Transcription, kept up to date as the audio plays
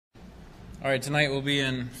All right, tonight we'll be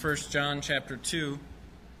in 1 John chapter 2.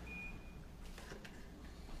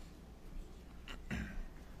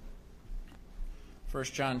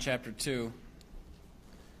 First John chapter 2.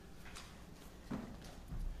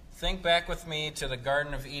 Think back with me to the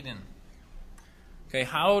Garden of Eden. Okay,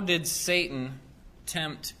 how did Satan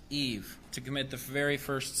tempt Eve to commit the very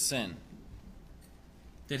first sin?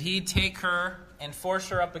 Did he take her and force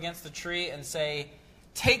her up against the tree and say,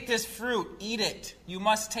 "Take this fruit, eat it, you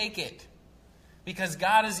must take it, because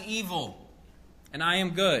God is evil and I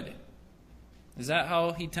am good"? Is that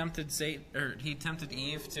how he tempted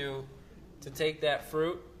Eve to take that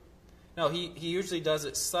fruit? No, he usually does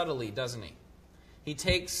it subtly, doesn't he? He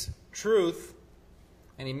takes truth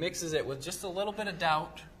and he mixes it with just a little bit of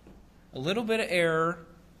doubt, a little bit of error,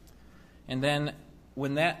 and then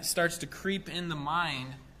when that starts to creep in the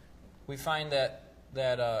mind, we find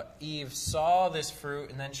that Eve saw this fruit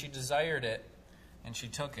and then she desired it and she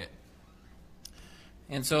took it.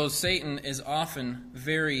 And so Satan is often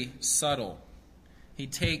very subtle. He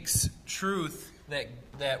takes truth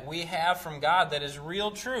that we have from God that is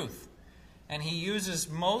real truth, and he uses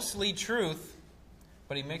mostly truth,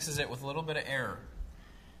 but he mixes it with a little bit of error.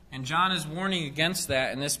 And John is warning against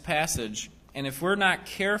that in this passage. And if we're not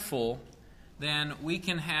careful, then we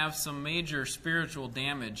can have some major spiritual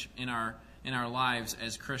damage in our lives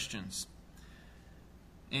as Christians.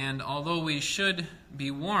 And although we should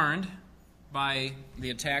be warned by the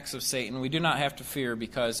attacks of Satan, we do not have to fear,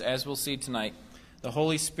 because, as we'll see tonight, the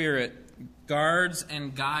Holy Spirit guards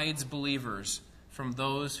and guides believers from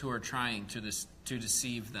those who are trying to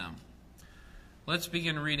deceive them. Let's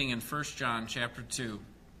begin reading in 1 John chapter 2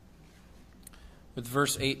 with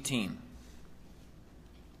verse 18.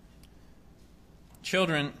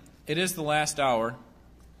 "Children, it is the last hour,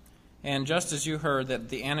 and just as you heard that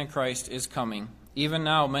the Antichrist is coming, even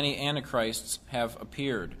now many Antichrists have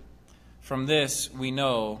appeared. From this we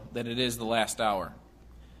know that it is the last hour.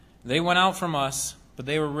 They went out from us, but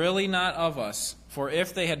they were really not of us. For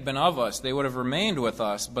if they had been of us, they would have remained with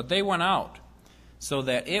us. But they went out, so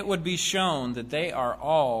that it would be shown that they are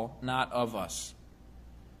all not of us.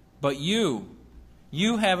 But you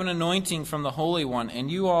have an anointing from the Holy One,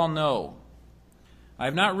 and you all know. I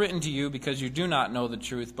have not written to you because you do not know the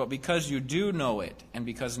truth, but because you do know it, and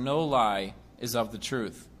because no lie is of the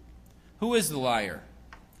truth. Who is the liar?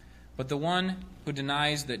 But the one who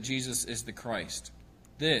denies that Jesus is the Christ.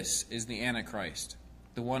 This is the Antichrist,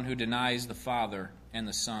 the one who denies the Father and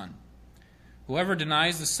the Son. Whoever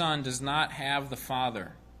denies the Son does not have the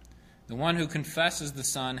Father. The one who confesses the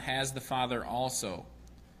Son has the Father also.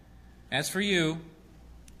 As for you,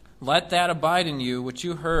 let that abide in you which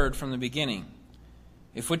you heard from the beginning.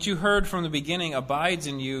 If what you heard from the beginning abides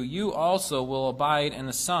in you, you also will abide in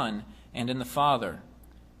the Son and in the Father.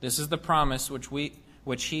 This is the promise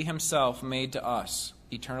which he himself made to us,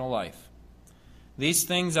 eternal life. These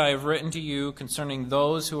things I have written to you concerning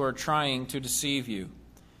those who are trying to deceive you.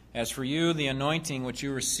 As for you, the anointing which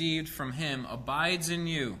you received from him abides in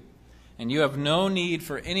you, and you have no need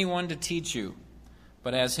for anyone to teach you.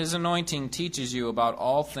 But as his anointing teaches you about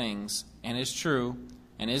all things, and is true,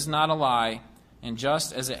 and is not a lie, and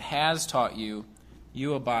just as it has taught you,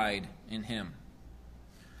 you abide in him."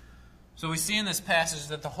 So we see in this passage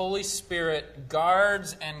that the Holy Spirit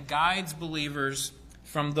guards and guides believers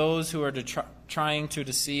from those who are trying to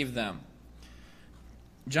deceive them.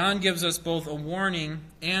 John gives us both a warning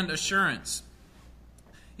and assurance.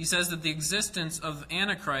 He says that the existence of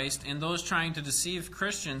Antichrist and those trying to deceive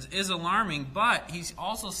Christians is alarming, but he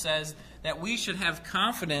also says that we should have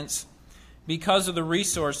confidence because of the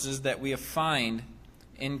resources that we find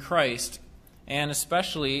in Christ, and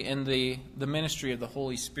especially in the ministry of the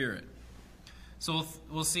Holy Spirit. So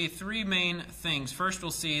we'll see three main things. First, we'll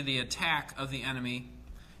see the attack of the enemy,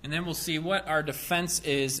 and then we'll see what our defense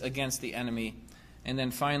is against the enemy, and then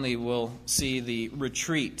finally we'll see the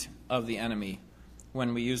retreat of the enemy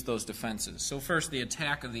when we use those defenses. So first, the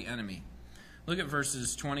attack of the enemy. Look at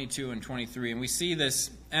verses 22 and 23, and we see this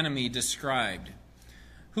enemy described.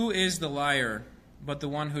 "Who is the liar but the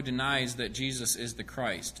one who denies that Jesus is the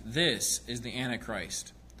Christ? This is the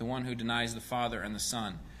Antichrist, the one who denies the Father and the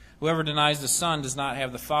Son. Whoever denies the Son does not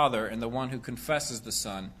have the Father, and the one who confesses the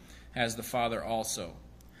Son has the Father also."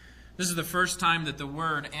 This is the first time that the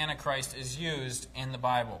word Antichrist is used in the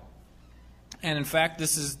Bible. And in fact,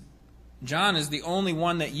 John is the only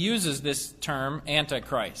one that uses this term,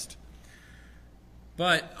 Antichrist.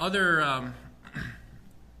 But other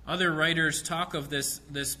writers talk of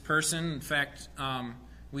this person. In fact,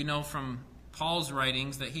 we know from Paul's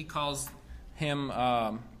writings that he calls him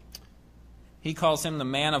the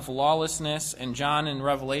man of lawlessness, and John in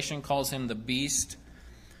Revelation calls him the beast.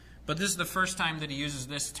 But this is the first time that he uses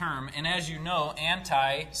this term. And as you know,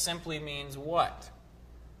 anti simply means what?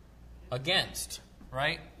 Against,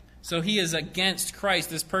 right? So he is against Christ.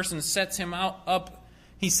 This person sets him up.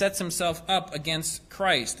 He sets himself up against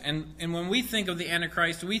Christ. And when we think of the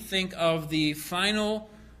Antichrist, we think of the final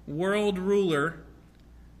world ruler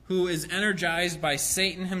who is energized by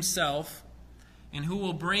Satan himself and who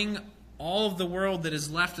will bring all of the world that is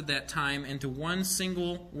left at that time into one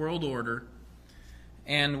single world order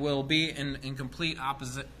and will be in complete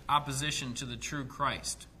opposition to the true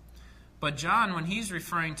Christ. But John, when he's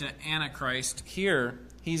referring to Antichrist here,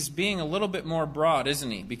 he's being a little bit more broad, isn't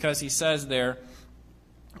he? Because he says there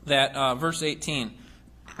that, verse 18,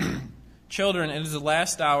 Children, it is the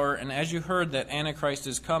last hour, and as you heard that Antichrist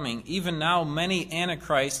is coming, even now many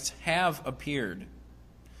Antichrists have appeared.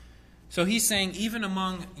 So he's saying even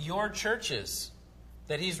among your churches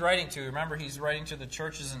that he's writing to, remember he's writing to the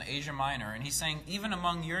churches in Asia Minor, and he's saying even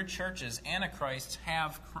among your churches, Antichrists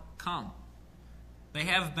have come. They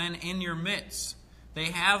have been in your midst. They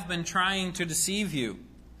have been trying to deceive you.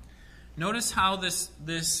 Notice how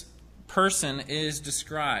this person is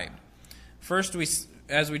described. First,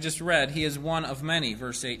 as we just read, he is one of many,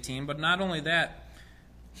 verse 18. But not only that,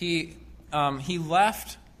 he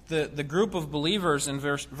left the group of believers in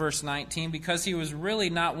verse 19 because he was really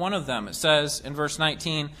not one of them. It says in verse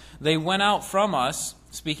 19, they went out from us,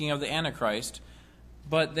 speaking of the Antichrist,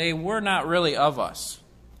 but they were not really of us.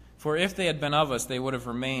 For if they had been of us, they would have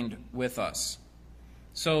remained with us.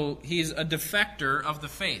 So he's a defector of the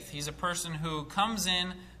faith. He's a person who comes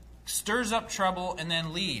in, stirs up trouble, and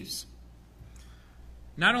then leaves.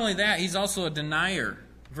 Not only that, he's also a denier.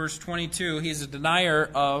 Verse 22, he's a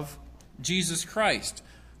denier of Jesus Christ.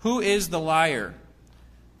 Who is the liar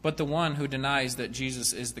but the one who denies that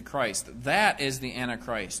Jesus is the Christ? That is the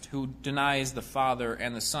Antichrist, who denies the Father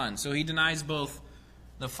and the Son. So he denies both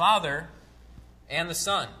the Father and the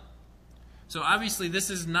Son. So obviously this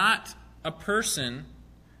is not a person,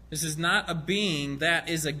 this is not a being that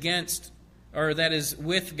is against or that is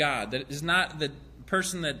with God. That is not the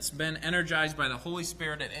person that's been energized by the Holy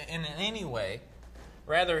Spirit in any way.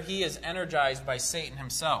 Rather, he is energized by Satan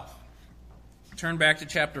himself. Turn back to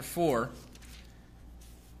chapter 4,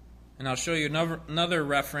 and I'll show you another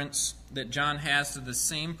reference that John has to the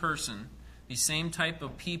same person, the same type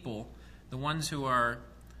of people, the ones who are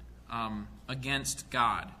against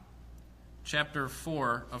God. Chapter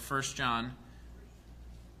 4 of 1 John,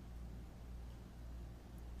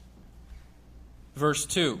 verse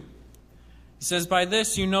 2. He says, By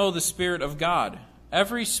this you know the Spirit of God.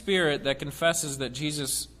 Every spirit that confesses that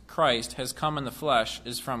Jesus Christ has come in the flesh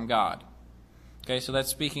is from God. Okay, so that's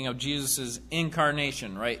speaking of Jesus'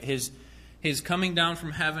 incarnation, right? His coming down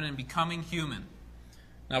from heaven and becoming human.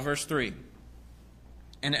 Now, verse 3.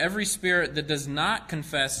 And every spirit that does not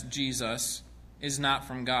confess Jesus is not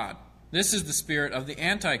from God. This is the spirit of the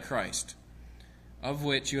Antichrist, of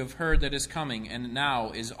which you have heard that is coming, and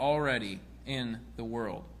now is already in the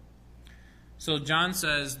world. So John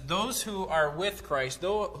says, those who are with Christ,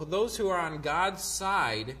 those who are on God's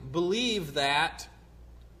side, believe that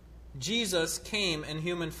Jesus came in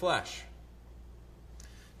human flesh.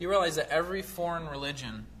 You realize that every foreign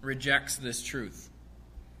religion rejects this truth.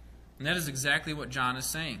 And that is exactly what John is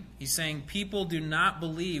saying. He's saying people do not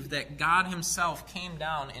believe that God himself came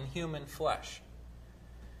down in human flesh.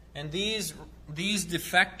 And these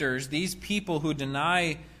defectors, these people who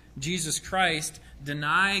deny Jesus Christ,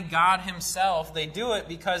 deny God himself. They do it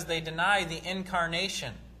because they deny the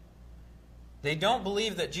incarnation. They don't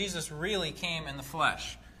believe that Jesus really came in the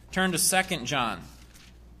flesh. Turn to 2 John.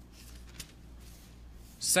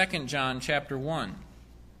 2 John chapter 1.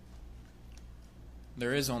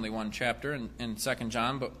 There is only one chapter in 2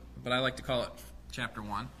 John, but I like to call it chapter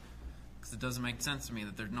 1 because it doesn't make sense to me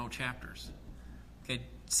that there's no chapters. Okay,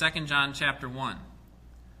 2 John chapter 1,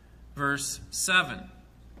 verse 7.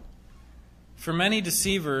 For many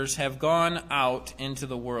deceivers have gone out into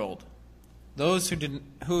the world, those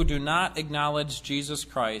who do not acknowledge Jesus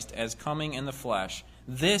Christ as coming in the flesh.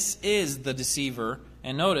 This is the deceiver,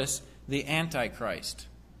 and notice, the Antichrist.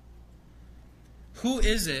 Who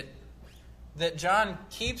is it that John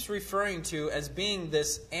keeps referring to as being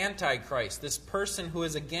this Antichrist, this person who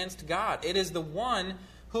is against God? It is the one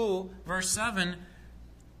who, verse 7,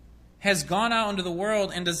 has gone out into the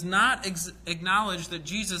world and does not acknowledge that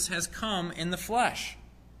Jesus has come in the flesh.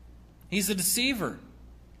 He's a deceiver.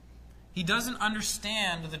 He doesn't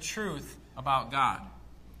understand the truth about God.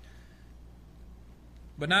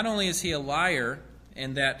 But not only is he a liar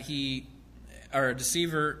in that or a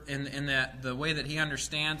deceiver in that the way that he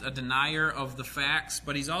understands, a denier of the facts,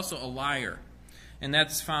 but he's also a liar. And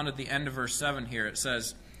that's found at the end of verse 7 here. It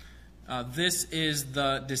says, This is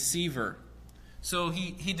the deceiver. So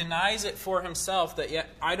he denies it for himself that, yeah,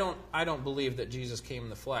 I don't believe that Jesus came in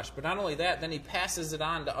the flesh. But not only that, then he passes it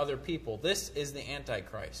on to other people. This is the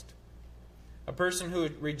Antichrist. A person who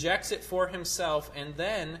rejects it for himself and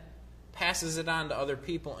then passes it on to other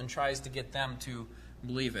people and tries to get them to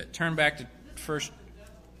believe it. Turn back to first.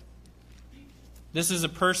 This is a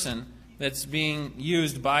person that's being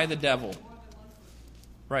used by the devil.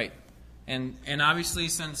 Right. And obviously,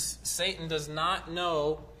 since Satan does not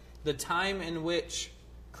know the time in which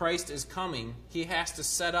Christ is coming, he has to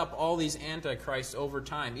set up all these antichrists over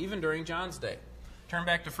time, even during John's day. Turn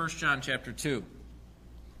back to 1 John chapter 2.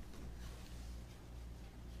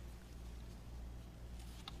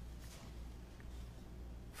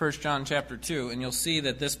 1 John chapter 2, and you'll see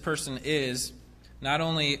that this person is not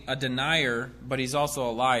only a denier, but he's also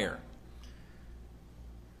a liar.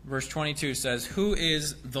 Verse 22 says, "Who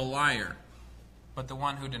is the liar but the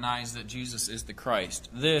one who denies that Jesus is the Christ?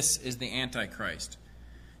 This is the Antichrist."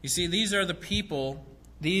 You see, these are the people,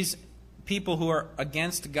 these people who are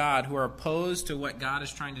against God, who are opposed to what God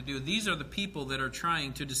is trying to do. These are the people that are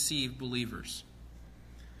trying to deceive believers.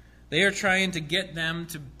 They are trying to get them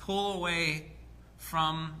to pull away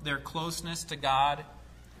from their closeness to God.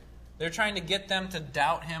 They're trying to get them to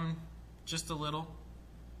doubt Him just a little.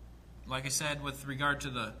 Like I said, with regard to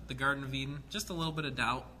the Garden of Eden, just a little bit of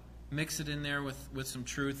doubt. Mix it in there with some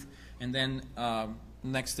truth, and then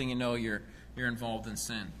next thing you know, you're involved in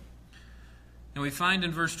sin. And we find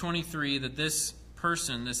in verse 23 that this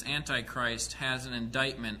person, this Antichrist, has an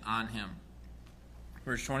indictment on him.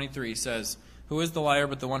 Verse 23 says, "Who is the liar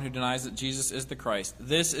but the one who denies that Jesus is the Christ?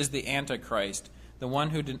 This is the Antichrist, the one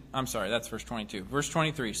who..." that's verse 22. Verse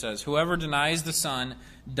 23 says, "Whoever denies the Son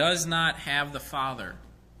does not have the Father."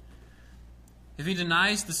 If he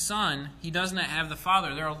denies the Son, he does not have the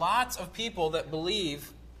Father. There are lots of people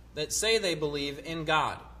that say they believe in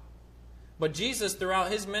God. But Jesus,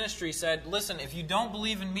 throughout his ministry, said, listen, if you don't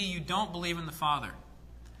believe in me, you don't believe in the Father.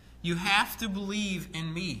 You have to believe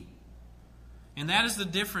in me. And that is the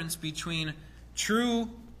difference between true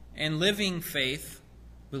and living faith,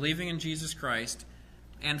 believing in Jesus Christ,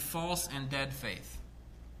 and false and dead faith,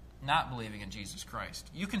 not believing in Jesus Christ.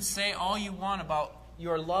 You can say all you want about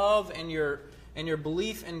your love and your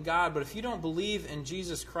belief in God, but if you don't believe in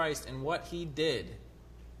Jesus Christ and what He did,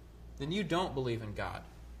 then you don't believe in God.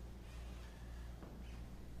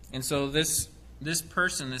 And so this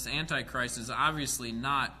person, this Antichrist, is obviously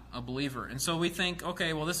not a believer. And so we think,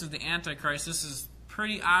 okay, well, this is the Antichrist. This is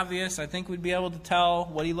pretty obvious. I think we'd be able to tell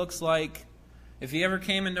what he looks like. If he ever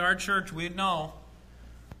came into our church, we'd know.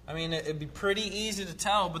 I mean, it'd be pretty easy to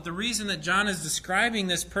tell. But the reason that John is describing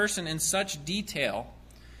this person in such detail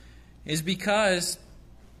is because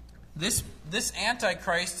this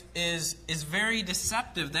Antichrist is very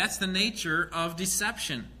deceptive. That's the nature of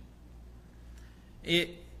deception.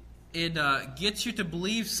 It gets you to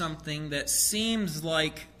believe something that seems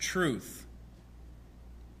like truth,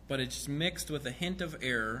 but it's mixed with a hint of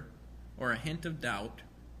error or a hint of doubt,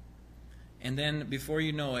 and then before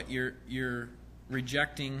you know it, you're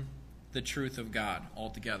rejecting the truth of God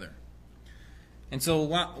altogether. And so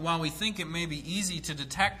while we think it may be easy to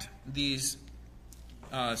detect these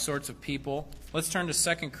sorts of people, let's turn to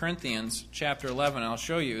 2 Corinthians chapter 11. I'll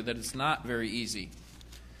show you that it's not very easy,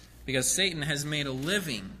 because Satan has made a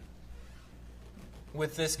living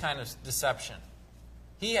with this kind of deception.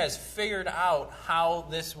 He has figured out how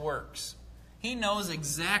this works. He knows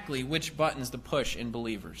exactly which buttons to push in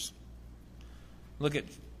believers. Look at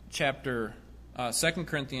 2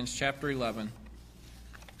 Corinthians chapter 11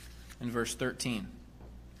 and verse 13.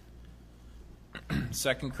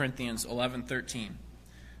 2 Corinthians 11:13.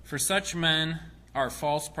 "For such men are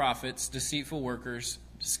false prophets, deceitful workers,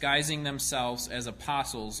 disguising themselves as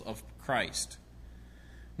apostles of Christ.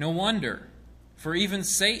 No wonder, for even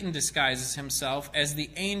Satan disguises himself as the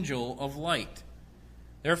angel of light.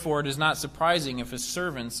 Therefore it is not surprising if his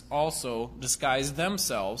servants also disguise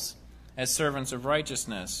themselves as servants of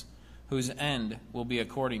righteousness, whose end will be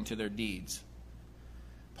according to their deeds."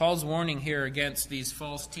 Paul's warning here against these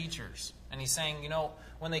false teachers. And he's saying,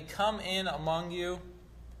 when they come in among you,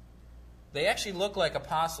 they actually look like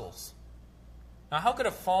apostles. Now, how could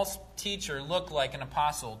a false teacher look like an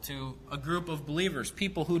apostle to a group of believers,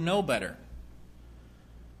 people who know better?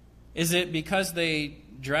 Is it because they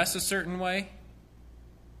dress a certain way?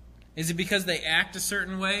 Is it because they act a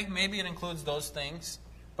certain way? Maybe it includes those things.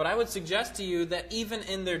 But I would suggest to you that even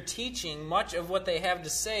in their teaching, much of what they have to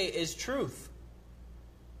say is truth.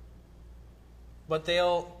 But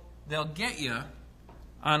they'll get you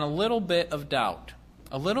on a little bit of doubt,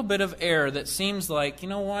 a little bit of error that seems like, you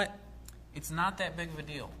know what, it's not that big of a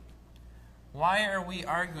deal. Why are we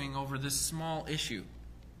arguing over this small issue?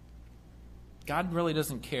 God really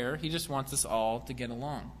doesn't care. He just wants us all to get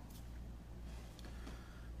along.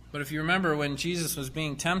 But if you remember when Jesus was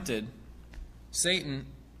being tempted, Satan,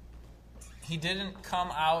 he didn't come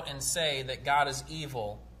out and say that God is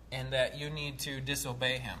evil and that you need to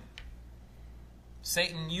disobey him.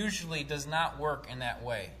 Satan usually does not work in that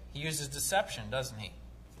way. He uses deception, doesn't he?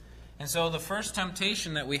 And so the first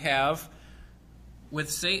temptation that we have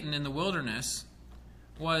with Satan in the wilderness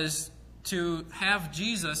was to have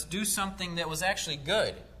Jesus do something that was actually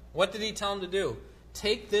good. What did he tell him to do?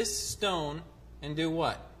 Take this stone and do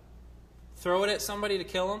what? Throw it at somebody to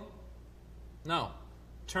kill him? No.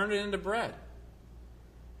 Turn it into bread.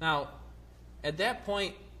 Now, at that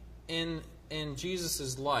point in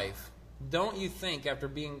Jesus' life, don't you think, after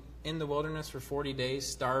being in the wilderness for 40 days,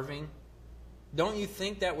 starving, don't you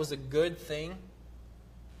think that was a good thing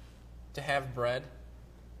to have bread?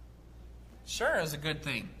 Sure, it was a good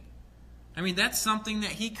thing. I mean, that's something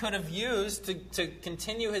that he could have used to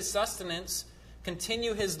continue his sustenance,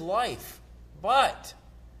 continue his life. But,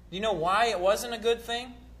 do you know why it wasn't a good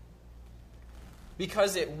thing?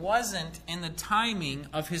 Because it wasn't in the timing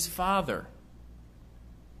of his Father.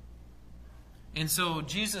 And so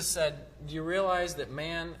Jesus said, do you realize that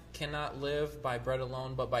man cannot live by bread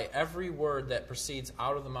alone, but by every word that proceeds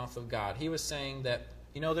out of the mouth of God? He was saying that,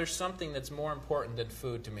 there's something that's more important than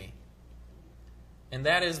food to me. And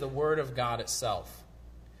that is the Word of God itself.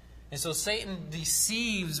 And so Satan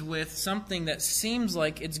deceives with something that seems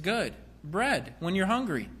like it's good. Bread, when you're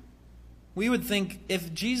hungry. We would think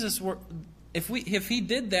if Jesus were, if he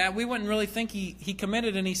did that, we wouldn't really think he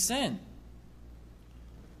committed any sin.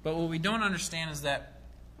 But what we don't understand is that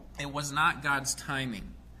it was not God's timing.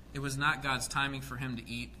 It was not God's timing for him to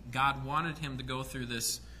eat. God wanted him to go through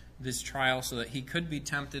this trial so that he could be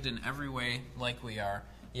tempted in every way like we are,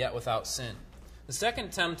 yet without sin. The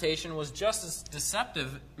second temptation was just as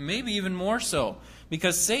deceptive, maybe even more so,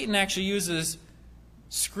 because Satan actually uses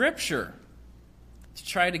Scripture to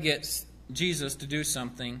try to get Jesus to do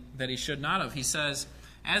something that he should not have. He says,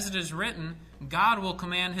 as it is written, God will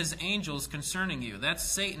command his angels concerning you. That's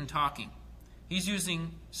Satan talking. He's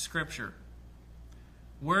using Scripture.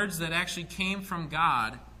 Words that actually came from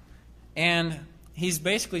God. And he's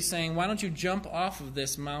basically saying, why don't you jump off of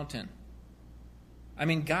this mountain? I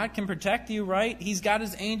mean, God can protect you, right? He's got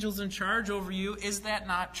his angels in charge over you. Is that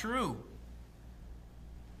not true?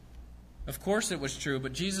 Of course it was true,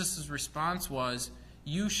 but Jesus' response was,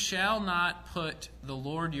 you shall not put the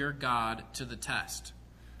Lord your God to the test.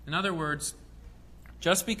 In other words,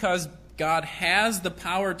 just because God has the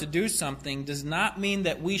power to do something does not mean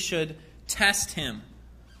that we should test him.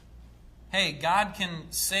 Hey, God can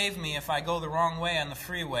save me if I go the wrong way on the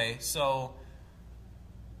freeway, so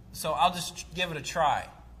I'll just give it a try.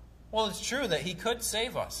 Well, it's true that he could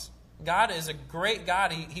save us. God is a great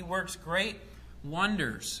God. He works great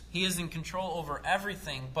wonders. He is in control over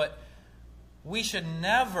everything, but we should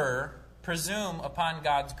never presume upon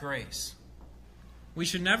God's grace. We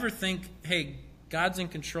should never think, hey, God's in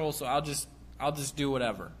control, so I'll just do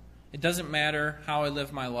whatever. It doesn't matter how I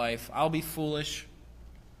live my life. I'll be foolish.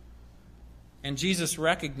 And Jesus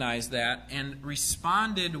recognized that and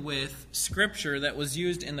responded with Scripture that was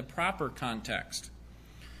used in the proper context.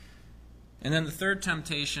 And then the third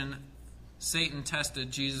temptation, Satan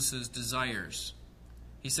tested Jesus' desires.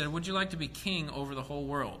 He said, would you like to be king over the whole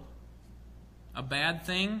world? A bad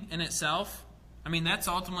thing in itself? I mean, that's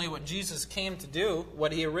ultimately what Jesus came to do,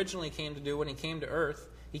 what he originally came to do when he came to earth.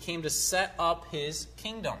 He came to set up his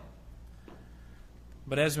kingdom.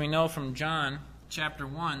 But as we know from John chapter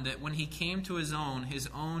 1, that when he came to his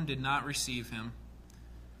own did not receive him.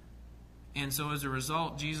 And so as a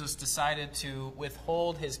result, Jesus decided to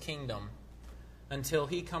withhold his kingdom until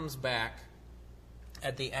he comes back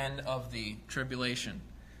at the end of the tribulation.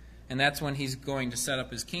 And that's when he's going to set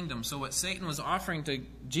up his kingdom. So what Satan was offering to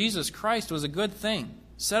Jesus Christ was a good thing.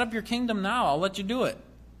 Set up your kingdom now. I'll let you do it.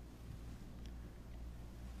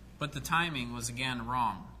 But the timing was again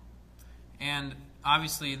wrong. And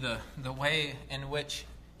obviously the way in which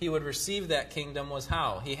he would receive that kingdom was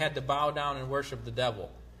how? He had to bow down and worship the devil.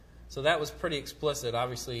 So that was pretty explicit.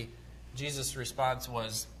 Obviously, Jesus' response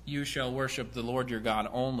was, you shall worship the Lord your God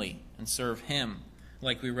only and serve him,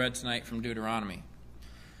 like we read tonight from Deuteronomy.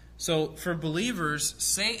 So for believers,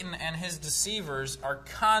 Satan and his deceivers are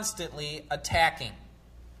constantly attacking.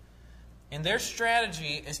 And their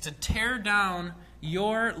strategy is to tear down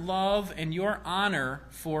your love and your honor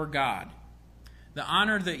for God. The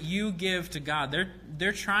honor that you give to God.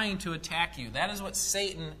 They're trying to attack you. That is what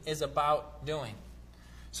Satan is about doing.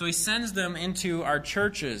 So he sends them into our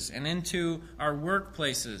churches and into our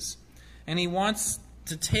workplaces. And he wants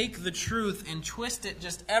to take the truth and twist it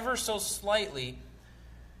just ever so slightly.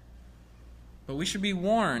 But we should be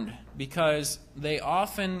warned, because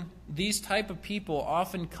these type of people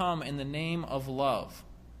often come in the name of love.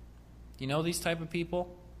 You know these type of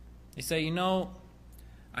people? They say,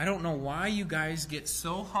 I don't know why you guys get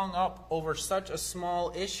so hung up over such a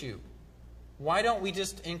small issue. Why don't we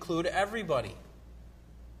just include everybody?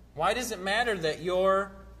 Why does it matter that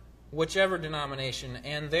you're whichever denomination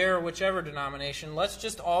and they're whichever denomination? Let's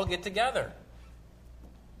just all get together.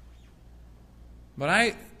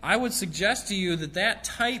 But I would suggest to you that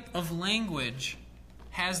type of language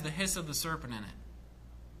has the hiss of the serpent in it.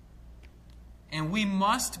 And we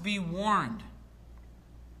must be warned.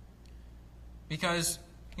 Because,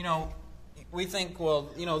 we think,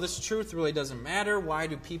 this truth really doesn't matter. Why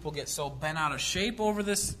do people get so bent out of shape over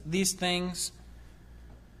these things?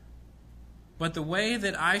 But the way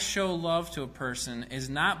that I show love to a person is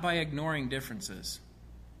not by ignoring differences.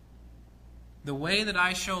 The way that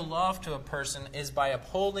I show love to a person is by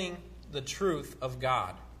upholding the truth of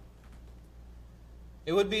God.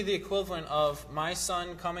 It would be the equivalent of my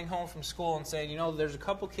son coming home from school and saying, there's a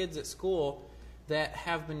couple kids at school that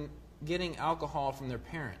have been getting alcohol from their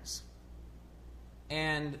parents.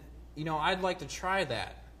 And, I'd like to try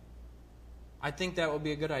that. I think that would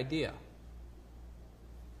be a good idea.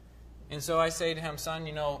 And so I say to him, son,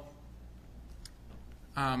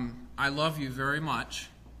 I love you very much.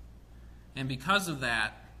 And because of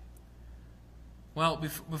that,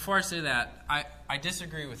 before I say that, I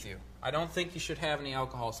disagree with you. I don't think you should have any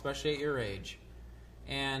alcohol, especially at your age.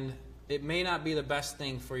 And it may not be the best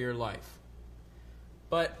thing for your life.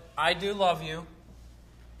 But I do love you.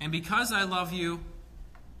 And because I love you,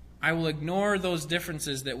 I will ignore those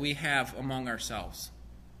differences that we have among ourselves,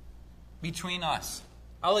 between us.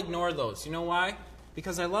 I'll ignore those. You know why?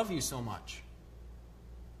 Because I love you so much.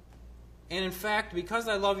 And in fact, because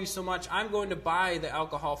I love you so much, I'm going to buy the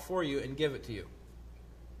alcohol for you and give it to you,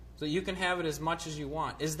 so you can have it as much as you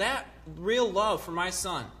want. Is that real love for my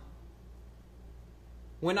son?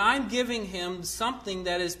 When I'm giving him something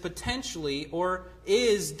that is potentially or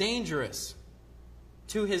is dangerous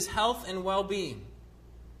to his health and well-being.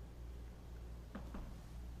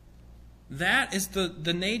 That is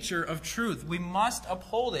the nature of truth. We must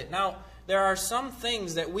uphold it. Now, there are some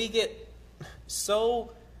things that we get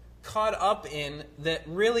so caught up in that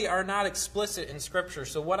really are not explicit in Scripture.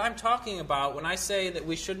 So what I'm talking about when I say that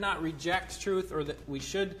we should not reject truth or that we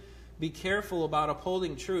should be careful about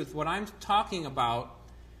upholding truth, what I'm talking about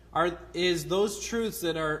is those truths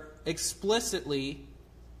that are explicitly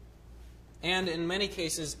and in many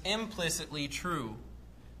cases implicitly true,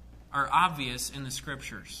 are obvious in the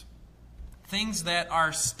Scriptures. Things that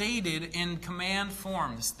are stated in command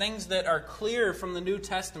forms, things that are clear from the New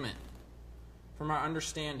Testament, from our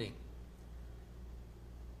understanding.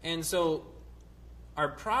 And so our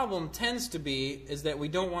problem tends to be is that we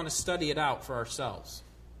don't want to study it out for ourselves.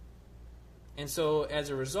 And so as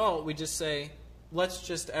a result, we just say, let's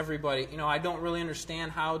just everybody, I don't really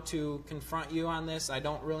understand how to confront you on this. I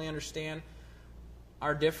don't really understand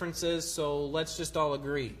our differences, so let's just all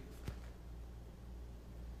agree.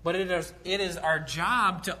 But it is our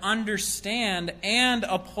job to understand and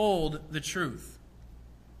uphold the truth.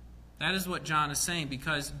 That is what John is saying,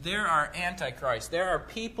 because there are antichrists. There are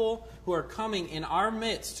people who are coming in our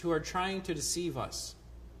midst who are trying to deceive us.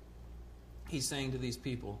 He's saying to these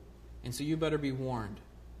people. And so you better be warned,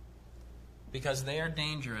 because they are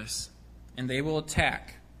dangerous and they will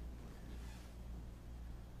attack.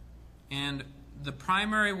 And the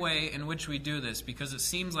primary way in which we do this, because it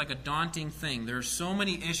seems like a daunting thing, there are so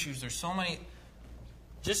many issues,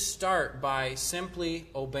 just start by simply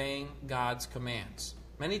obeying God's commands.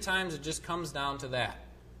 Many times it just comes down to that.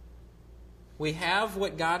 We have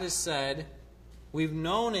what God has said. We've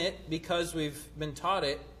known it because we've been taught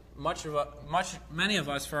it, many of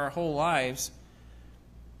us, for our whole lives,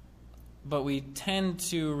 but we tend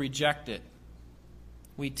to reject it.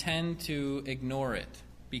 We tend to ignore it,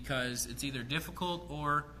 because it's either difficult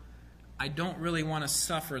or I don't really want to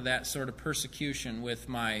suffer that sort of persecution with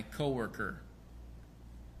my coworker.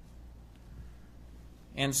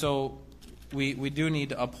 And so we do need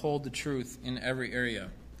to uphold the truth in every area.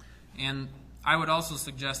 And I would also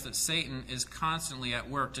suggest that Satan is constantly at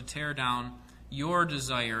work to tear down your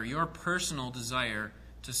desire, your personal desire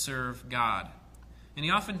to serve God. And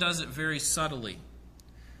he often does it very subtly.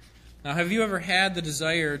 Now, have you ever had the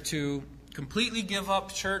desire to completely give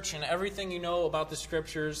up church and everything you know about the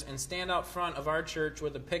Scriptures and stand out front of our church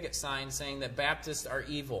with a picket sign saying that Baptists are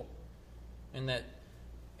evil, and that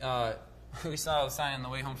we saw the sign on the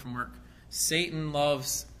way home from work, Satan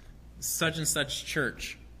loves such and such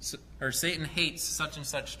church, or Satan hates such and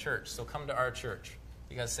such church, so come to our church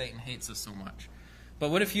because Satan hates us so much. But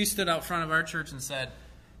what if you stood out front of our church and said,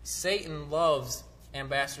 Satan loves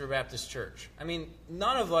Ambassador Baptist Church? I mean,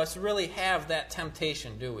 none of us really have that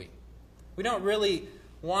temptation, do we? We don't really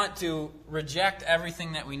want to reject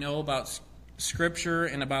everything that we know about Scripture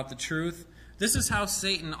and about the truth. This is how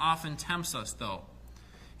Satan often tempts us, though.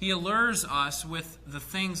 He allures us with the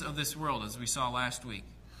things of this world, as we saw last week.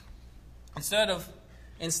 Instead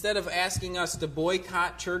of asking us to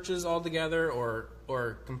boycott churches altogether or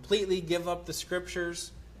completely give up the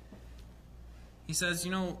Scriptures, he says,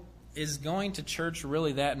 is going to church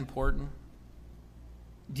really that important?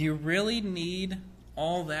 Do you really need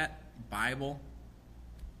all that Bible?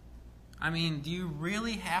 I mean, do you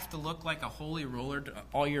really have to look like a holy roller to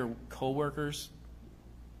all your coworkers?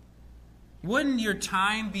 Wouldn't your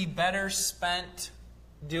time be better spent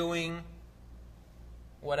doing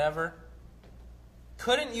whatever?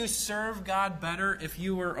 Couldn't you serve God better if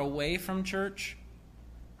you were away from church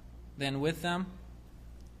than with them?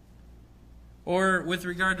 Or with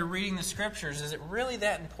regard to reading the Scriptures, is it really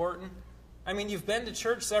that important? I mean, you've been to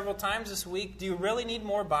church several times this week. Do you really need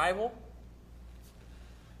more Bible?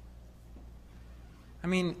 I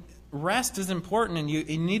mean, rest is important, and you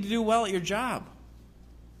need to do well at your job.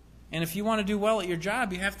 And if you want to do well at your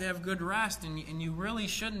job, you have to have good rest, and you really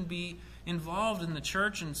shouldn't be involved in the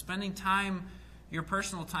church and spending time, your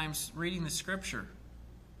personal time, reading the Scripture.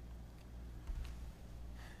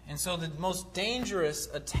 And so the most dangerous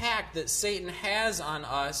attack that Satan has on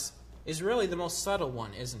us is really the most subtle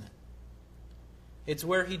one, isn't it? It's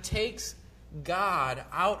where he takes God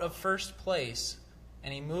out of first place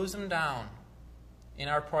and he moves him down in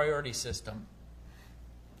our priority system.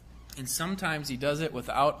 And sometimes he does it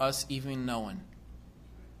without us even knowing.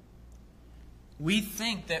 We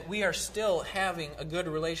think that we are still having a good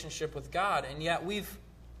relationship with God, and yet we've,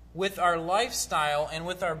 with our lifestyle and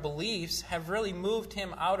with our beliefs, have really moved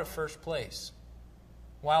him out of first place,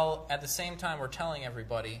 while at the same time we're telling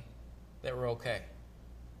everybody that we're okay.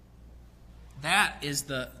 That is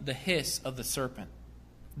the hiss of the serpent.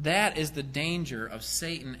 That is the danger of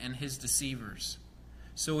Satan and his deceivers.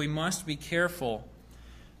 So we must be careful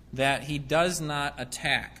that he does not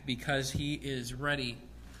attack, because he is ready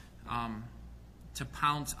to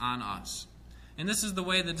pounce on us. And this is the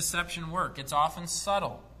way the deception works. It's often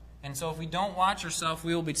subtle. And so if we don't watch ourselves,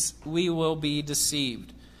 we will be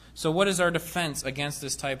deceived. So what is our defense against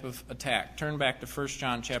this type of attack? Turn back to 1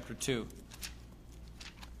 John chapter 2.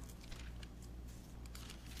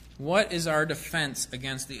 What is our defense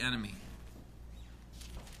against the enemy?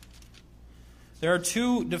 There are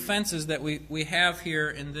two defenses that we have here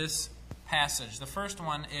in this passage. The first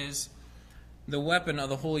one is the weapon of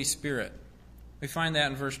the Holy Spirit. We find that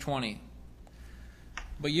in verse 20.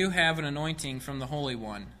 But you have an anointing from the Holy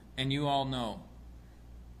One, and you all know.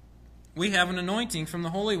 We have an anointing from the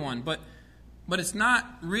Holy One, but it's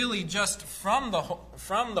not really just from the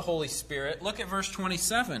Holy Spirit. Look at verse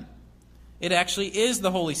 27. It actually is the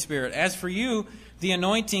Holy Spirit. As for you, the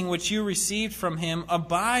anointing which you received from him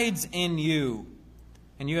abides in you,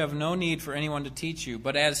 and you have no need for anyone to teach you.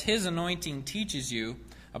 But as his anointing teaches you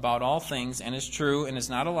about all things, and is true, and is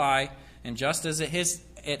not a lie, and just as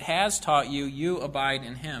it has taught you, you abide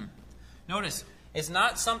in him. Notice, it's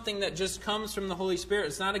not something that just comes from the Holy Spirit.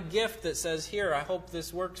 It's not a gift that says, here, I hope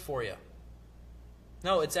this works for you.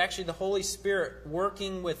 No, it's actually the Holy Spirit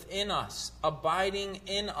working within us, abiding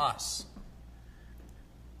in us,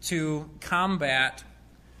 to combat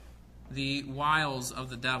the wiles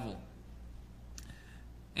of the devil.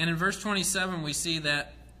 And in verse 27, we see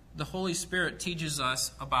that the Holy Spirit teaches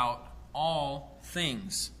us about all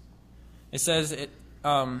things. It says,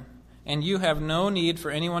 and you have no need for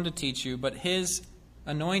anyone to teach you, but his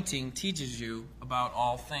anointing teaches you about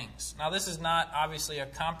all things. Now, this is not obviously a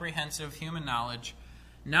comprehensive human knowledge.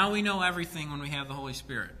 Now we know everything when we have the Holy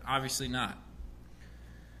Spirit. Obviously not.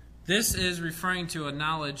 This is referring to a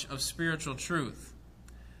knowledge of spiritual truth.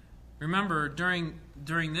 Remember, during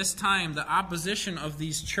this time, the opposition of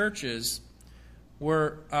these churches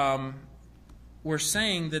were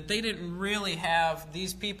saying that they didn't really have,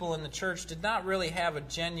 these people in the church did not really have a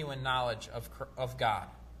genuine knowledge of God.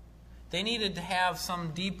 They needed to have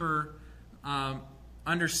some deeper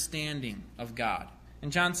understanding of God.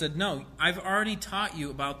 And John said, no, I've already taught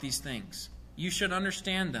you about these things. You should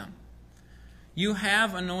understand them. You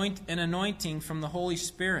have an anointing from the Holy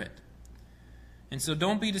Spirit. And so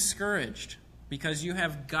don't be discouraged, because you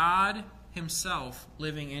have God himself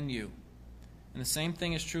living in you. And the same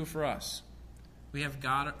thing is true for us. We have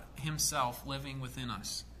God himself living within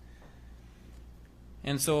us.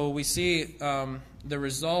 And so we see the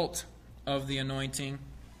result of the anointing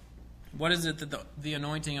What is it that the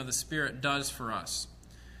anointing of the Spirit does for us?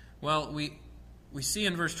 Well, we see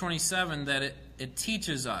in verse 27 that it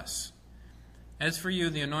teaches us. As for you,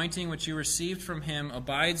 the anointing which you received from him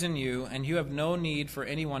abides in you, and you have no need for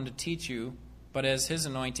anyone to teach you, but as his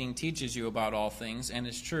anointing teaches you about all things, and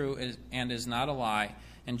is true and is not a lie,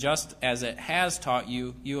 and just as it has taught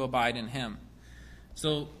you, you abide in him.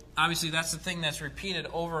 So, obviously, that's the thing that's repeated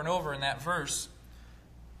over and over in that verse,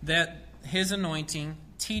 that his anointing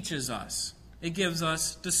teaches us. It gives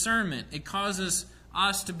us discernment. It causes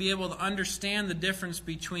us to be able to understand the difference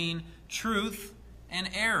between truth and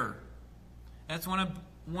error. That's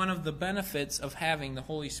one of the benefits of having the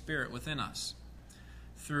Holy Spirit within us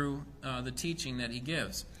through the teaching that he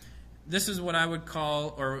gives. This is what I would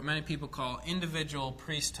call, or what many people call, individual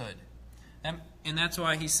priesthood. And that's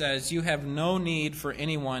why he says, you have no need for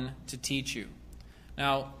anyone to teach you.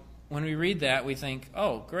 Now, when we read that, we think,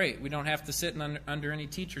 oh, great, we don't have to sit under any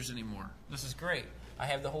teachers anymore. This is great. I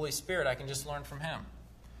have the Holy Spirit. I can just learn from him.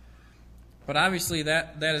 But obviously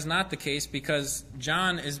that is not the case, because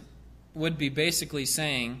John would be basically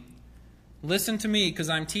saying, listen to me because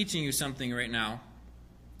I'm teaching you something right now.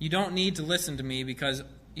 You don't need to listen to me because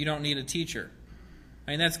you don't need a teacher.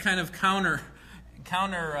 I mean, that's kind of counter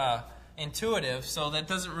intuitive, so that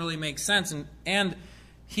doesn't really make sense. And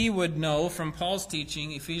he would know from Paul's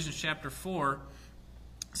teaching, Ephesians chapter 4,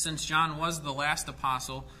 since John was the last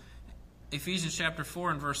apostle, Ephesians chapter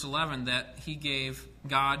 4 and verse 11, that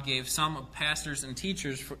God gave some pastors and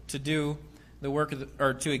teachers to do the work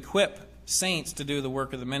or to equip saints to do the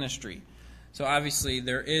work of the ministry. So obviously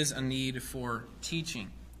there is a need for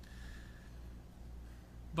teaching.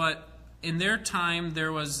 But in their time,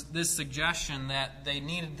 there was this suggestion that they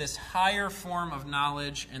needed this higher form of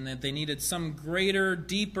knowledge, and that they needed some greater,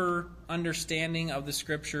 deeper understanding of the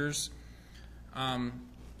Scriptures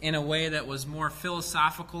in a way that was more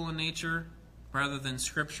philosophical in nature rather than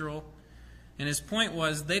scriptural. And his point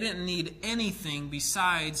was they didn't need anything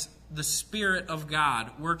besides the Spirit of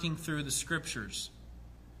God working through the Scriptures.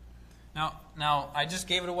 Now I just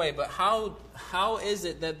gave it away, but how is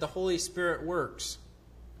it that the Holy Spirit works?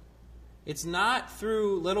 It's not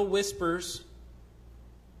through little whispers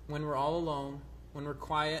when we're all alone, when we're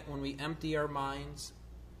quiet, when we empty our minds.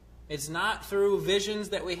 It's not through visions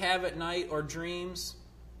that we have at night or dreams.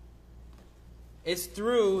 It's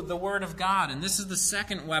through the Word of God. And this is the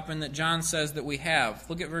second weapon that John says that we have.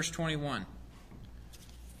 Look at verse 21.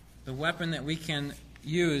 The weapon that we can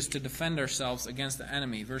use to defend ourselves against the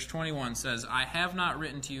enemy. Verse 21 says, I have not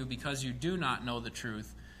written to you because you do not know the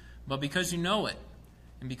truth, but because you know it,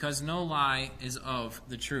 and because no lie is of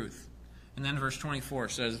the truth. And then verse 24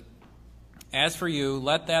 says, As for you,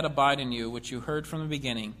 let that abide in you which you heard from the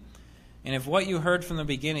beginning. And if what you heard from the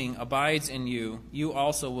beginning abides in you, you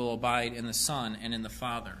also will abide in the Son and in the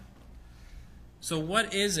Father. So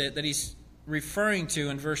what is it that he's referring to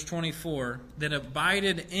in verse 24 that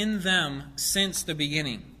abided in them since the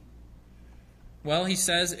beginning? Well, he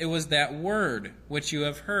says it was that word which you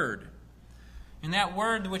have heard. And that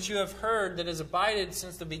word which you have heard that has abided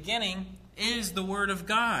since the beginning is the Word of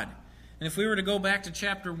God. And if we were to go back to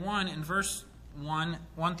chapter 1 and verse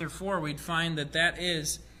 1 through 4, we'd find that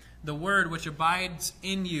is the Word which abides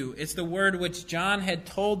in you. It's the Word which John had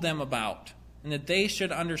told them about and that they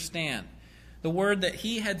should understand. The Word that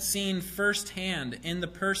he had seen firsthand in the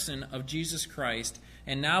person of Jesus Christ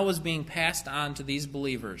and now was being passed on to these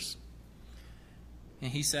believers.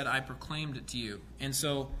 And he said, I proclaimed it to you. And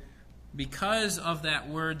so, because of that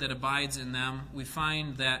word that abides in them, we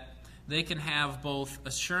find that they can have both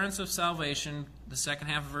assurance of salvation, the second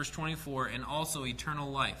half of verse 24, and also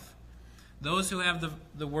eternal life. Those who have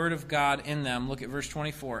the word of God in them, look at verse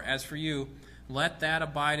 24. As for you, let that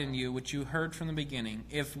abide in you which you heard from the beginning.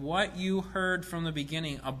 If what you heard from the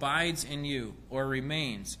beginning abides in you, or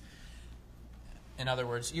remains, in other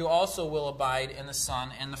words, you also will abide in the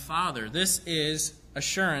Son and the Father. This is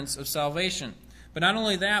assurance of salvation. But not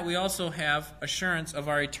only that, we also have assurance of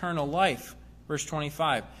our eternal life. Verse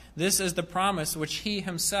 25. This is the promise which he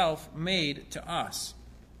himself made to us.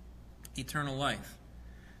 Eternal life.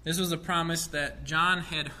 This was a promise that John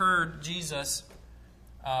had heard Jesus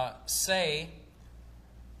say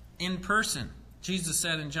in person. Jesus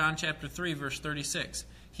said in John chapter 3, verse 36,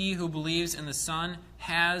 He who believes in the Son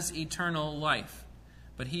has eternal life,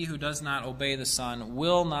 but he who does not obey the Son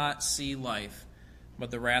will not see life, but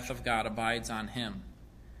the wrath of God abides on him.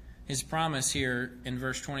 His promise here in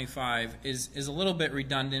verse 25 is a little bit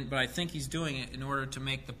redundant, but I think he's doing it in order to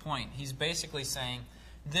make the point. He's basically saying,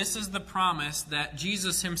 this is the promise that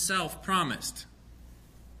Jesus himself promised.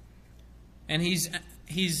 And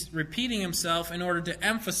he's repeating himself in order to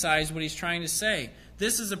emphasize what he's trying to say.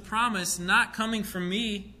 this is a promise not coming from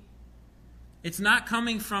me. It's not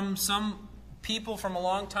coming from some people from a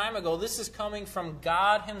long time ago. This is coming from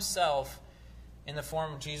God himself in the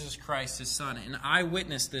form of Jesus Christ, his Son. And I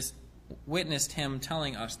witnessed him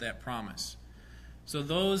telling us that promise. So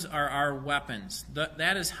those are our weapons.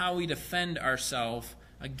 That is how we defend ourselves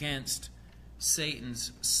against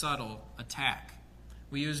Satan's subtle attack.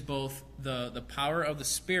 We use both the power of the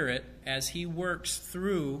Spirit as he works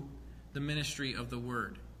through the ministry of the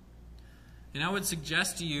Word. And I would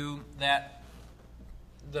suggest to you that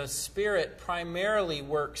the Spirit primarily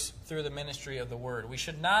works through the ministry of the Word. We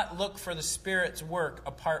should not look for the Spirit's work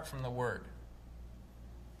apart from the Word.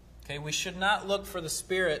 Okay, we should not look for the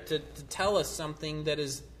Spirit to tell us something that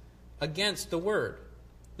is against the Word.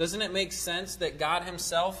 Doesn't it make sense that God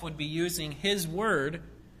himself would be using his Word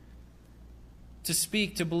to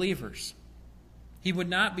speak to believers? He would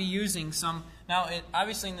not be using some... Now,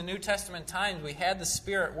 obviously in the New Testament times, we had the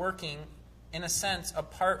Spirit working, in a sense,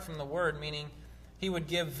 apart from the Word, meaning he would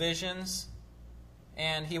give visions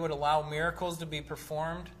and he would allow miracles to be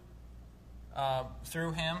performed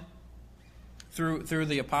through him, through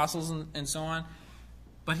the apostles and so on.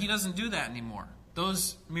 But he doesn't do that anymore.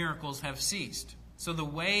 Those miracles have ceased. So the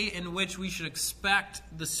way in which we should expect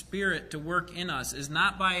the Spirit to work in us is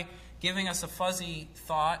not by giving us a fuzzy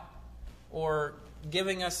thought or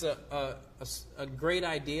giving us a great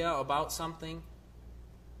idea about something.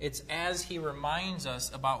 It's as he reminds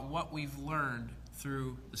us about what we've learned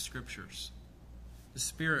through the Scriptures. The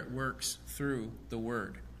Spirit works through the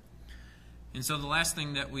Word. And so the last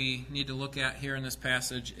thing that we need to look at here in this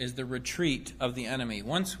passage is the retreat of the enemy.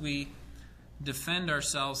 Once we defend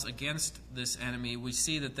ourselves against this enemy, we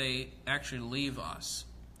see that they actually leave us.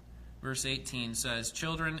 Verse 18 says,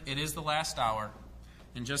 "Children, it is the last hour,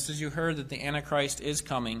 and just as you heard that the Antichrist is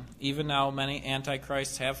coming, even now many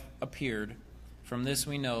Antichrists have appeared. From this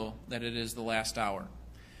we know that it is the last hour.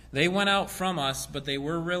 They went out from us, but they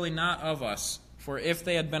were really not of us. For if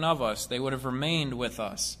they had been of us, they would have remained with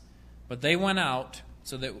us. But they went out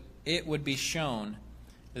so that it would be shown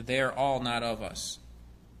that they are all not of us."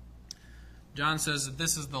 John says that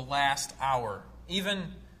this is the last hour.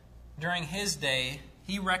 Even during his day,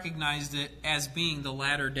 he recognized it as being the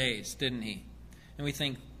latter days, didn't he? And we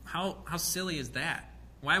think, how silly is that?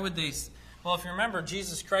 Why would they... Well, if you remember,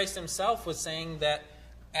 Jesus Christ himself was saying that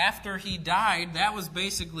after he died, that was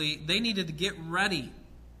basically, they needed to get ready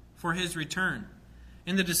for his return.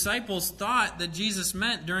 And the disciples thought that Jesus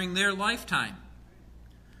meant during their lifetime.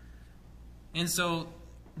 And so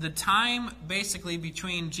the time basically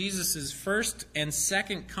between Jesus' first and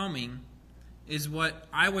second coming is what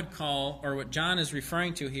I would call, or what John is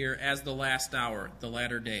referring to here as the last hour, the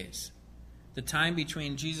latter days. The time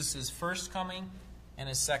between Jesus' first coming and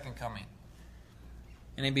his second coming.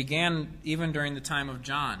 And it began even during the time of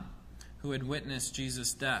John, who had witnessed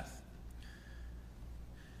Jesus' death.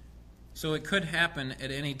 So it could happen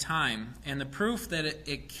at any time. And the proof that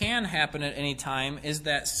it can happen at any time is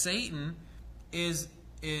that Satan is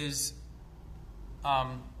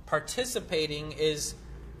participating, is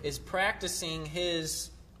practicing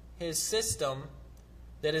his system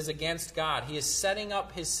that is against God. He is setting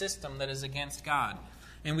up his system that is against God.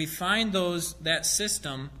 And we find that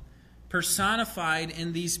system personified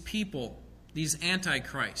in these people, these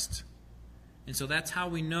antichrists. And so that's how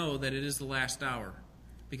we know that it is the last hour,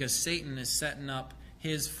 because Satan is setting up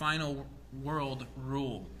his final world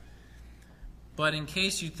rule. But in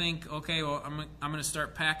case you think, okay, well, I'm going to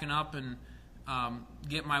start packing up and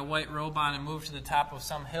get my white robe on and move to the top of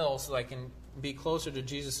some hill so I can be closer to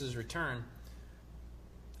Jesus' return,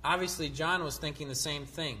 obviously John was thinking the same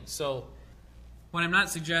thing. So what I'm not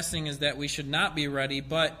suggesting is that we should not be ready,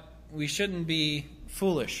 but we shouldn't be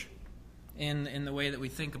foolish in the way that we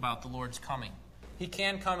think about the Lord's coming. He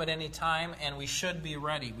can come at any time, and we should be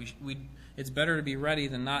ready. It's better to be ready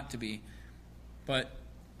than not to be. But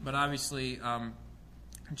obviously,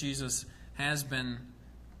 Jesus has been,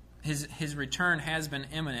 his return has been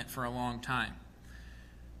imminent for a long time.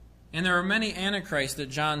 And there are many antichrists that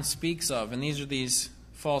John speaks of, and these are these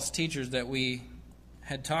false teachers that we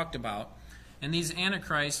had talked about. And these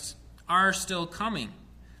antichrists are still coming.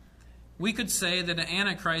 We could say that an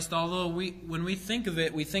antichrist, although when we think of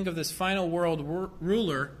it, we think of this final world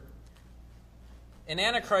ruler. An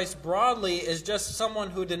antichrist broadly is just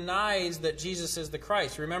someone who denies that Jesus is the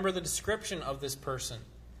Christ. Remember the description of this person.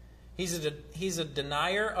 He's a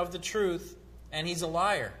denier of the truth, and he's a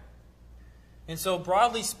liar. And so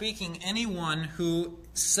broadly speaking, anyone who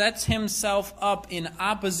sets himself up in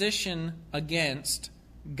opposition against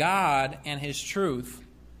God and his truth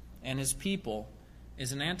and his people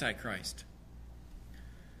is an antichrist.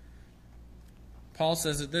 Paul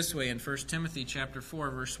says it this way in 1 Timothy chapter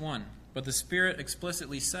 4, verse 1. But the Spirit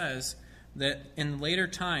explicitly says that in later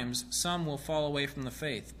times some will fall away from the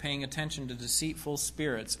faith, paying attention to deceitful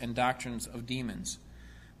spirits and doctrines of demons,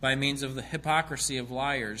 by means of the hypocrisy of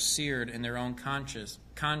liars seared in their own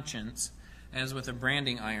conscience as with a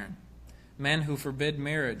branding iron. Men who forbid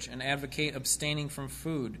marriage and advocate abstaining from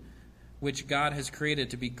food, which God has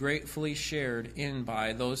created to be gratefully shared in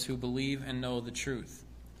by those who believe and know the truth.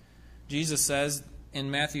 Jesus says in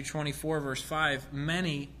Matthew 24, verse 5,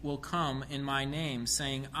 many will come in my name,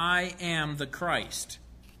 saying, I am the Christ,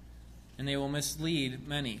 and they will mislead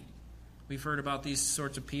many. We've heard about these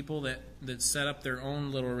sorts of people that set up their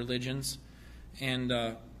own little religions and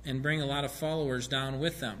bring a lot of followers down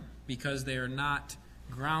with them because they are not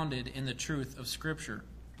grounded in the truth of Scripture.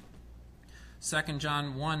 2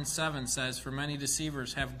 John 1:7 says, for many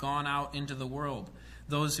deceivers have gone out into the world,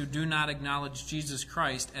 those who do not acknowledge Jesus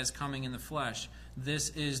Christ as coming in the flesh. This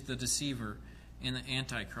is the deceiver and the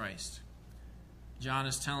Antichrist. John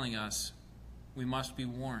is telling us we must be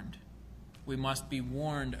warned. We must be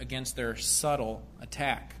warned against their subtle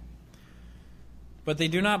attack. But they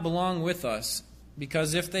do not belong with us,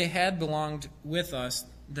 because if they had belonged with us,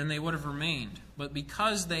 then they would have remained. But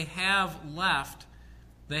because they have left,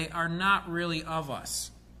 they are not really of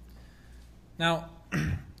us. Now,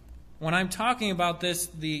 when I'm talking about this,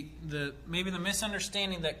 maybe the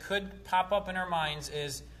misunderstanding that could pop up in our minds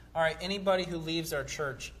is, all right, anybody who leaves our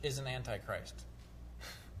church is an Antichrist.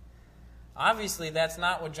 Obviously, that's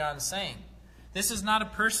not what John's saying. This is not a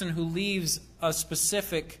person who leaves a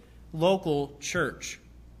specific local church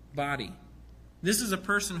body. This is a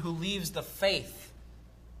person who leaves the faith,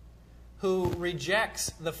 who rejects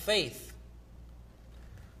the faith,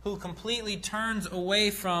 who completely turns away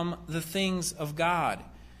from the things of God.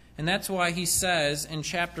 And that's why he says in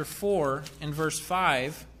chapter 4, in verse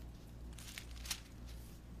 5,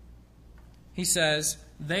 he says,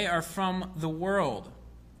 they are from the world.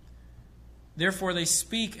 Therefore they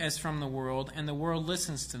speak as from the world, and the world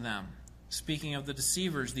listens to them. Speaking of the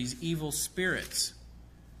deceivers, these evil spirits.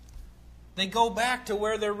 They go back to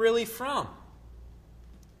where they're really from.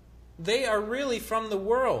 They are really from the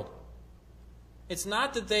world. It's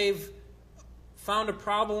not that they've found a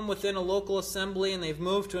problem within a local assembly and they've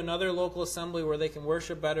moved to another local assembly where they can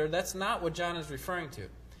worship better. That's not what John is referring to.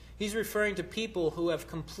 He's referring to people who have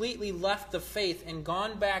completely left the faith and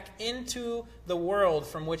gone back into the world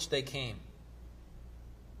from which they came.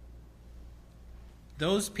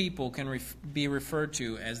 Those people can be referred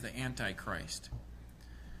to as the Antichrist.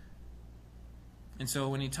 And so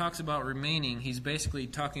when he talks about remaining, he's basically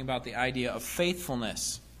talking about the idea of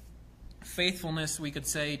faithfulness. Faithfulness, we could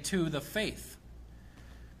say, to the faith.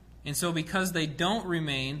 And so because they don't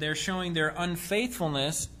remain, they're showing their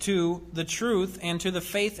unfaithfulness to the truth and to the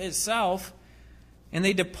faith itself, and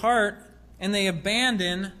they depart and they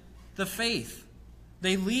abandon the faith.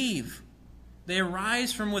 They leave. They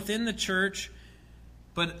arise from within the church,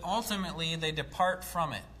 but ultimately they depart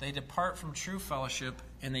from it. They depart from true fellowship,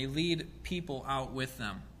 and they lead people out with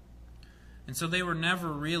them. And so they were never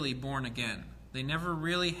really born again. They never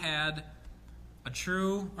really had a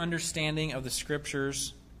true understanding of the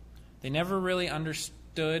Scriptures. They never really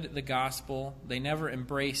understood the gospel. They never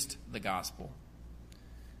embraced the gospel.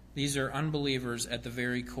 These are unbelievers at the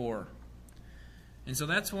very core. And so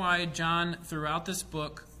that's why John, throughout this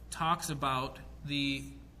book, talks about the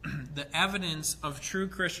evidence of true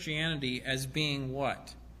Christianity as being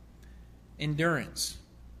what? Endurance.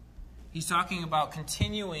 He's talking about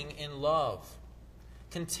continuing in love,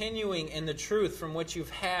 continuing in the truth from which you've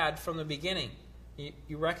had from the beginning.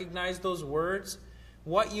 You recognize those words?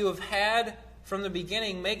 What you have had from the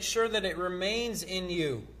beginning, make sure that it remains in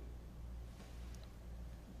you.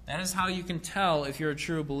 That is how you can tell if you're a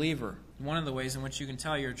true believer. One of the ways in which you can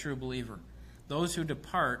tell you're a true believer. Those who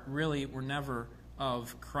depart really were never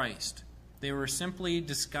of Christ. They were simply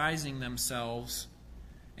disguising themselves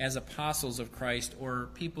as apostles of Christ, or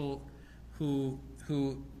people who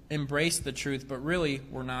embraced the truth but really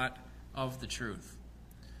were not of the truth.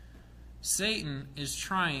 Satan is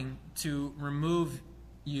trying to remove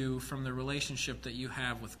you from the relationship that you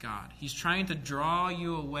have with God. He's trying to draw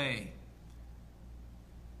you away.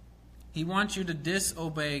 He wants you to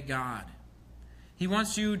disobey God. He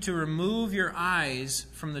wants you to remove your eyes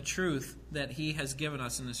from the truth that He has given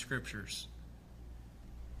us in the Scriptures.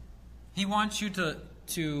 He wants you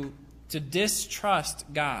to distrust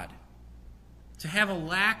God, to have a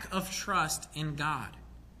lack of trust in God.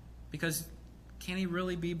 Because can He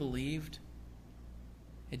really be believed?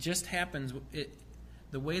 It just happens.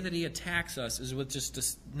 The way that he attacks us is with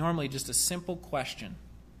normally just a simple question.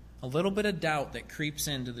 A little bit of doubt that creeps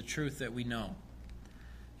into the truth that we know.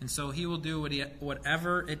 And so he will do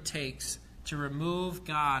whatever it takes to remove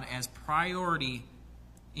God as priority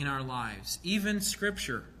in our lives, even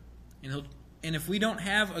Scripture. And if we don't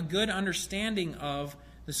have a good understanding of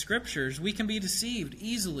the Scriptures, we can be deceived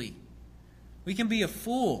easily. We can be a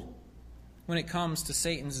fool when it comes to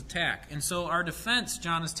Satan's attack. And so our defense,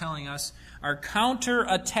 John is telling us, our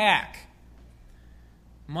counterattack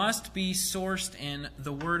must be sourced in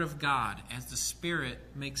the Word of God as the Spirit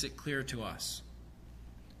makes it clear to us.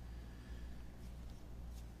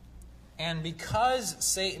 And because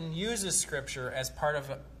Satan uses Scripture as part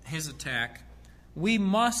of his attack, we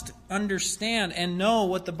must understand and know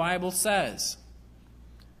what the Bible says.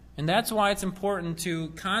 And that's why it's important to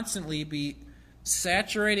constantly be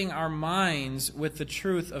saturating our minds with the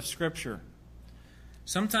truth of Scripture.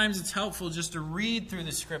 Sometimes it's helpful just to read through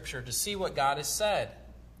the Scripture to see what God has said.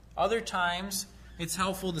 Other times, it's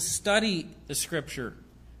helpful to study the Scripture,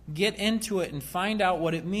 get into it, and find out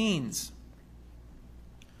what it means.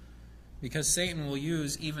 Because Satan will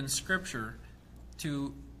use even Scripture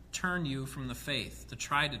to turn you from the faith, to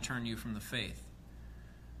try to turn you from the faith.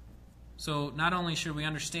 So not only should we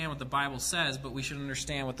understand what the Bible says, but we should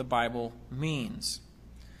understand what the Bible means.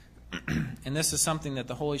 And this is something that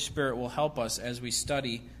the Holy Spirit will help us as we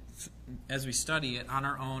study it on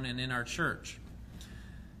our own and in our church.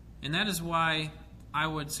 And that is why I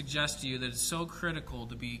would suggest to you that it's so critical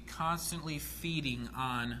to be constantly feeding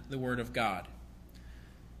on the Word of God.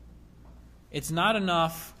 It's not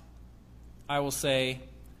enough, I will say,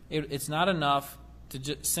 it's not enough to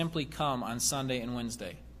just simply come on Sunday and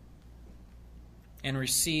Wednesday and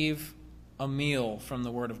receive a meal from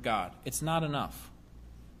the Word of God. It's not enough.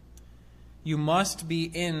 You must be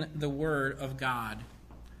in the Word of God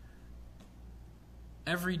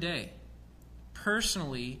every day.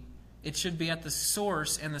 Personally, it should be at the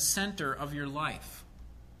source and the center of your life.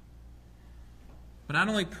 But not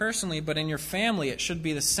only personally, but in your family, it should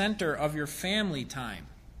be the center of your family time.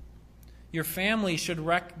 Your family should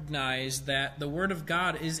recognize that the Word of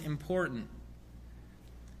God is important.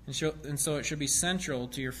 And so it should be central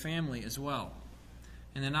to your family as well.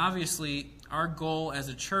 And then obviously, our goal as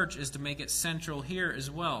a church is to make it central here as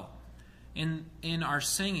well. In our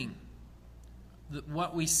singing,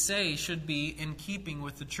 what we say should be in keeping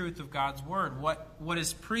with the truth of God's Word. What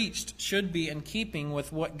is preached should be in keeping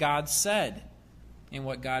with what God said and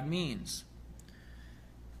what God means.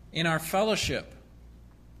 In our fellowship,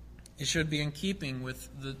 it should be in keeping with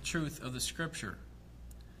the truth of the Scripture.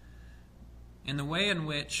 And the way in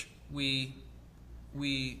which we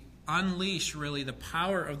unleash really the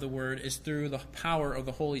power of the Word is through the power of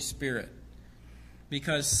the Holy Spirit.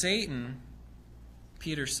 Because Satan,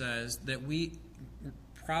 Peter says, he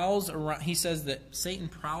says that Satan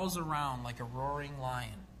prowls around like a roaring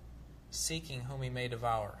lion, seeking whom he may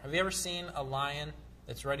devour. Have you ever seen a lion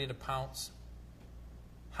that's ready to pounce?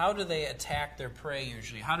 How do they attack their prey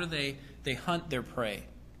usually? How do they hunt their prey?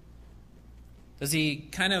 Does he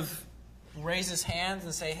kind of raise his hands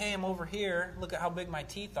and say, "Hey, I'm over here. Look at how big my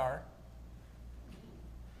teeth are"?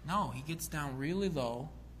 No, he gets down really low,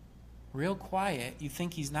 real quiet. You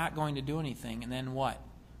think he's not going to do anything. And then what?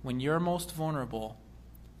 When you're most vulnerable,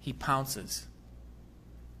 he pounces.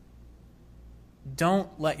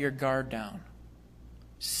 Don't let your guard down.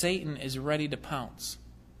 Satan is ready to pounce.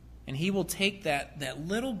 And he will take that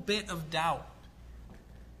little bit of doubt.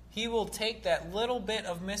 He will take that little bit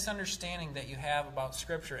of misunderstanding that you have about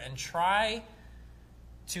Scripture and try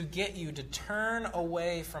to get you to turn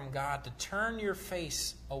away from God, to turn your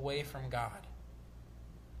face away from God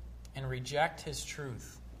and reject His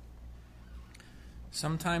truth.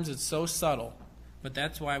 Sometimes it's so subtle, but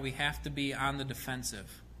that's why we have to be on the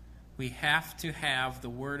defensive. We have to have the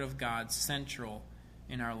Word of God central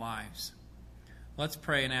in our lives. Let's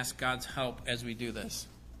pray and ask God's help as we do this.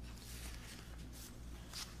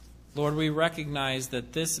 Lord, we recognize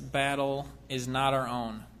that this battle is not our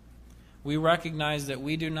own. We recognize that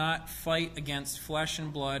we do not fight against flesh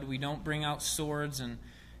and blood. We don't bring out swords and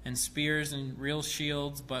spears and real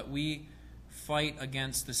shields, but we fight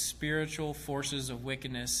against the spiritual forces of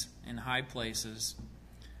wickedness in high places.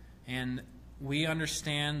 And we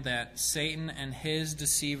understand that Satan and his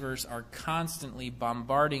deceivers are constantly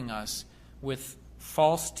bombarding us with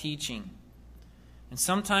false teaching. And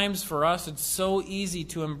sometimes for us it's so easy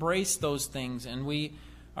to embrace those things, and we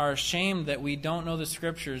are ashamed that we don't know the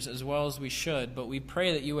Scriptures as well as we should. But we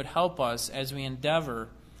pray that you would help us as we endeavor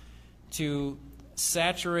to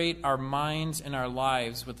saturate our minds and our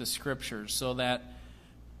lives with the Scriptures so that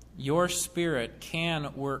your Spirit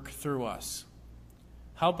can work through us.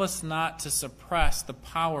 Help us not to suppress the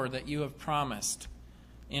power that you have promised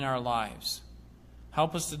in our lives.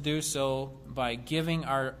 Help us to do so by giving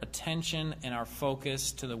our attention and our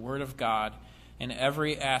focus to the Word of God in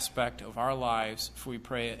every aspect of our lives, for we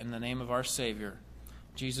pray it in the name of our Savior,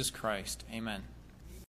 Jesus Christ. Amen.